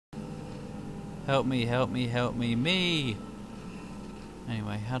Help me, help me, help me, me!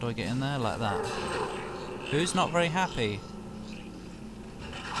 Anyway, how do I get in there? Like that. Who's not very happy?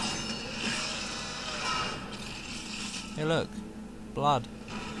 Hey look. Blood.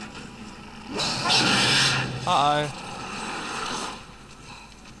 Uh-oh.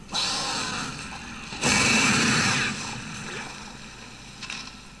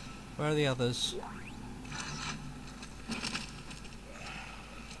 Where are the others?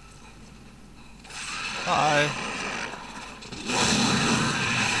 Uh-oh.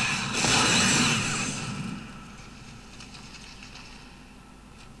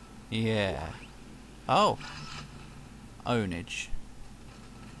 Yeah. Oh. Ownage.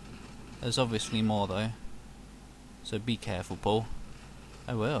 There's obviously more though. So be careful, Paul.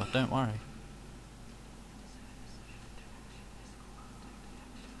 I will, don't worry.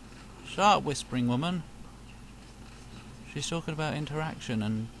 Shut up, whispering woman. She's talking about interaction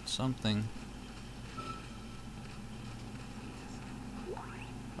and something.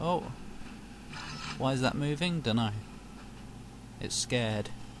 Oh. Why is that moving? Dunno. It's scared.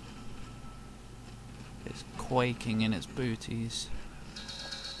 It's quaking in its booties.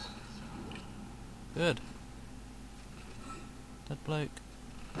 Good. Dead bloke.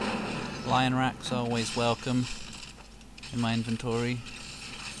 Lion racks are always welcome in my inventory.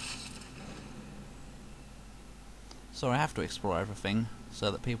 So I have to explore everything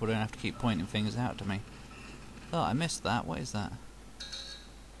so that people don't have to keep pointing fingers out to me. Oh, I missed that. What is that?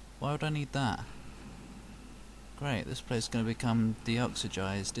 Why would I need that? Great, this place is going to become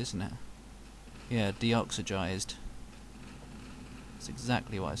deoxygized, isn't it? Yeah, deoxygized. That's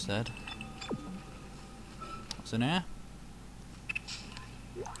exactly what I said. What's in here?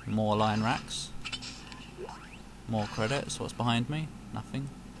 More line racks. More credits. What's behind me? Nothing.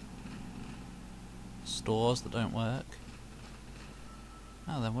 Stores that don't work.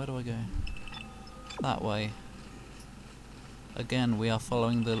 Oh, then where do I go? That way. Again, we are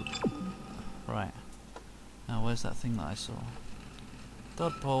following the... Right. Now, where's that thing that I saw?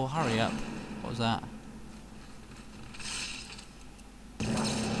 God, Paul, hurry up. What was that?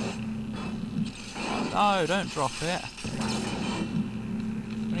 No, don't drop it.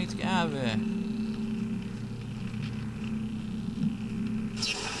 We need to get out of here.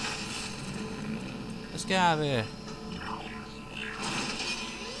 Let's get out of here.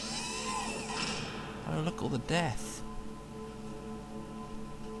 Oh, look at all the death.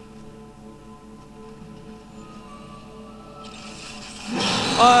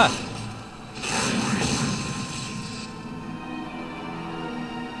 Ah!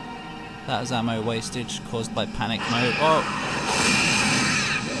 That is ammo wastage caused by panic mode. Oh!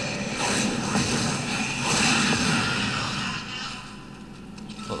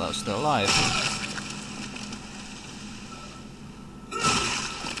 Thought that was still alive.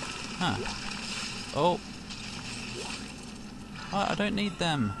 Huh. Oh. Oh, I don't need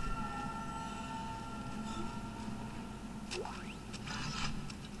them.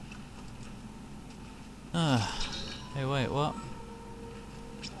 Hey, wait, what?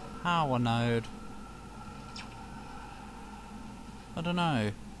 Power node. I don't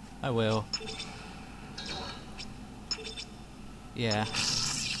know. I will. Yeah.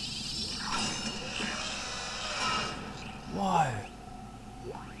 Whoa.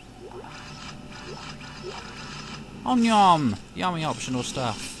 Om-yum! Yummy optional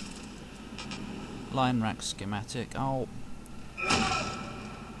stuff. Line rack schematic. Oh.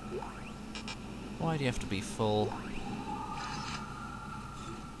 Why do you have to be full?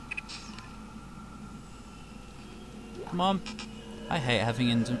 Come on. I hate having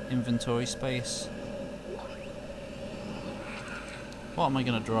inventory space. What am I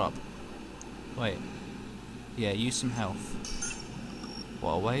gonna drop? Wait. Yeah, use some health.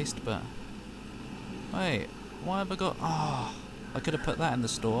 What a waste, but... Wait, why have I got... Oh, I could have put that in the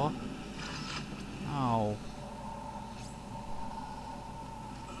store. Oh.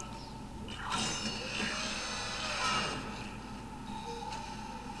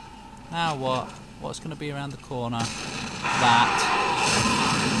 Now what? What's going to be around the corner? That.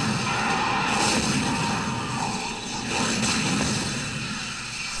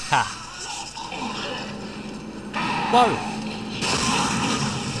 Ha! Whoa!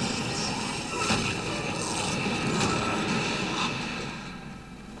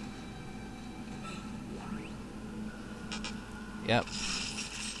 Yep.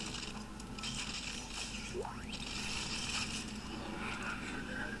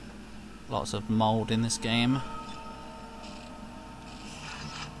 Lots of mould in this game.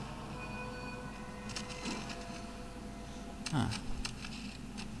 Huh.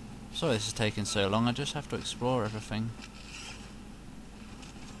 Sorry this is taking so long, I just have to explore everything.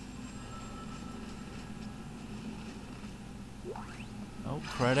 Oh,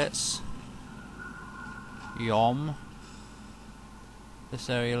 credits. Yom. This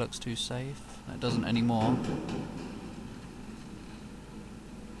area looks too safe. It doesn't anymore.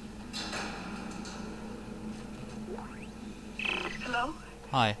 Hello?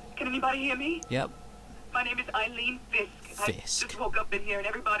 Hi. Can anybody hear me? Yep. My name is Eileen Fisk. I just woke up in here and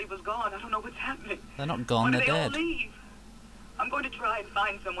everybody was gone. I don't know what's happening. They're not gone, When they're did they dead. all leave? I'm going to try and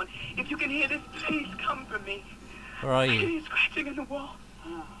find someone. If you can hear this, please come for me. Where are I you? hear scratching in the wall.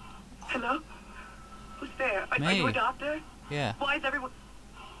 Hello? Who's there? Are Me. you a doctor? Yeah. Why is everyone...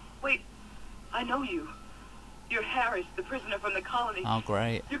 Wait, I know you. You're Harris, the prisoner from the colony. Oh,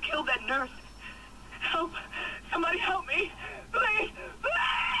 great. You killed that nurse. Help! Somebody help me! Please!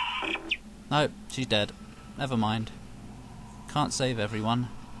 Please! Nope, she's dead. Never mind. Can't save everyone.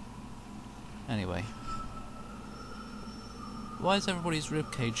 Anyway. Why is everybody's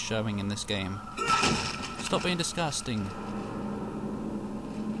ribcage showing in this game? Stop being disgusting.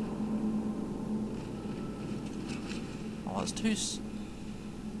 Oh, that's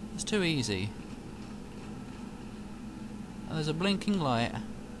too easy. And there's a blinking light.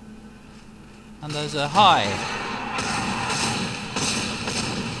 And there's a hi.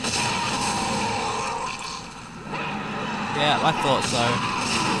 Yeah, I thought so.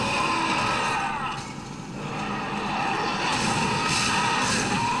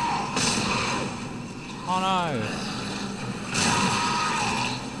 Oh no.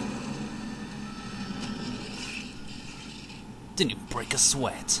 Didn't even break a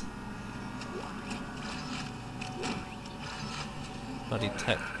sweat. Bloody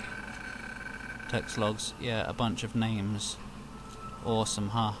text logs. Yeah, a bunch of names. Awesome,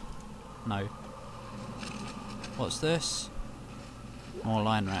 huh? No. What's this? More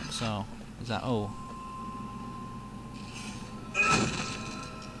line racks. Oh, is that all?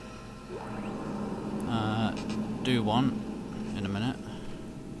 Do want in a minute.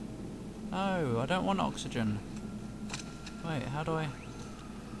 Oh, I don't want oxygen. Wait, how do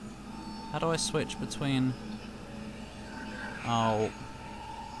I switch between? Oh.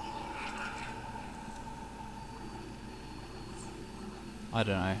 I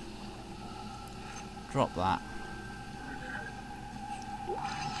don't know. Drop that.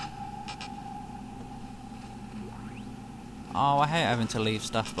 Oh, I hate having to leave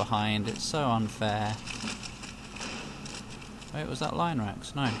stuff behind. It's so unfair. Wait, was that line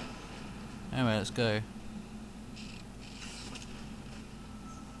racks? No. Anyway, let's go.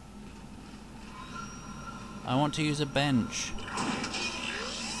 I want to use a bench.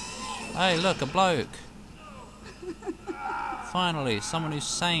 Hey, look, a bloke. Finally, someone who's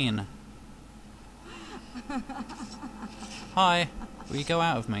sane. Hi. Will you go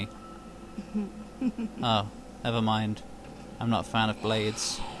out of me? Oh, never mind. I'm not a fan of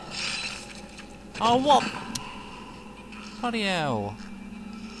blades. Oh, what? Bloody hell.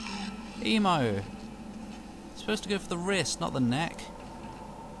 Emo. It's supposed to go for the wrist, not the neck.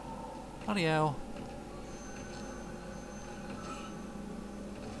 Bloody hell.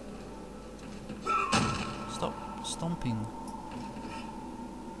 Stop stomping.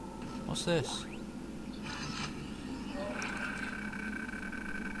 What's this?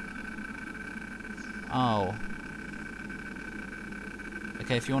 Oh.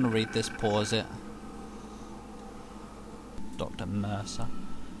 Okay, if you want to read this, pause it. Dr. Mercer.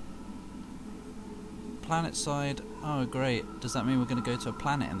 Planet side. Oh, great. Does that mean we're going to go to a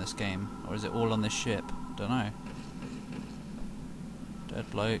planet in this game? Or is it all on this ship? Don't know.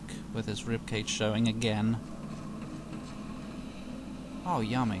 Dead bloke with his ribcage showing again. Oh,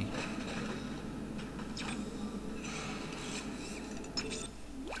 yummy.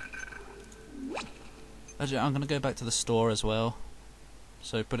 Actually, I'm going to go back to the store as well.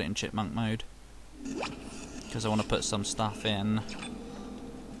 So put it in chipmunk mode. Because I want to put some stuff in.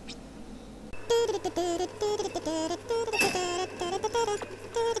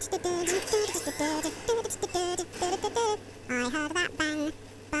 I heard that bang,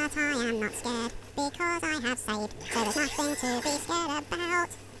 but I am not scared, because I have saved, so there's nothing to be scared about.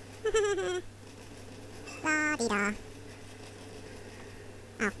 La-dee-da.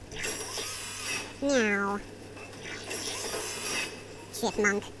 Oh. Meow.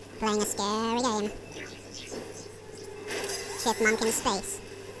 Chipmunk, playing a scary game. Chipmunk in space.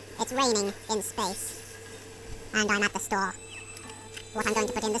 It's raining in space. And I'm at the store. What I'm going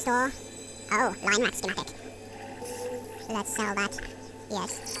to put in the store? Oh, line rack schematic. Let's sell that.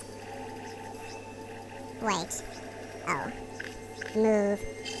 Yes. Wait. Oh. Move.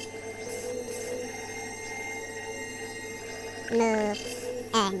 Move.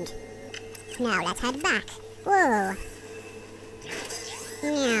 End. Now let's head back. Whoa.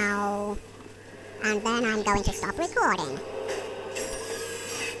 Meow. And then I'm going to stop recording.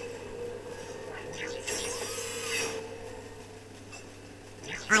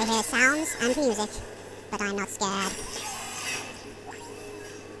 I hear sounds and music, but I'm not scared.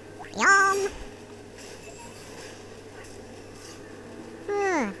 Yum!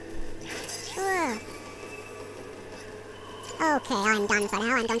 Okay, I'm done for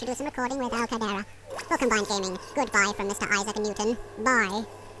now. I'm going to do some recording with Al Cadera. For Combined Gaming, goodbye from Mr. Isaac Newton. Bye.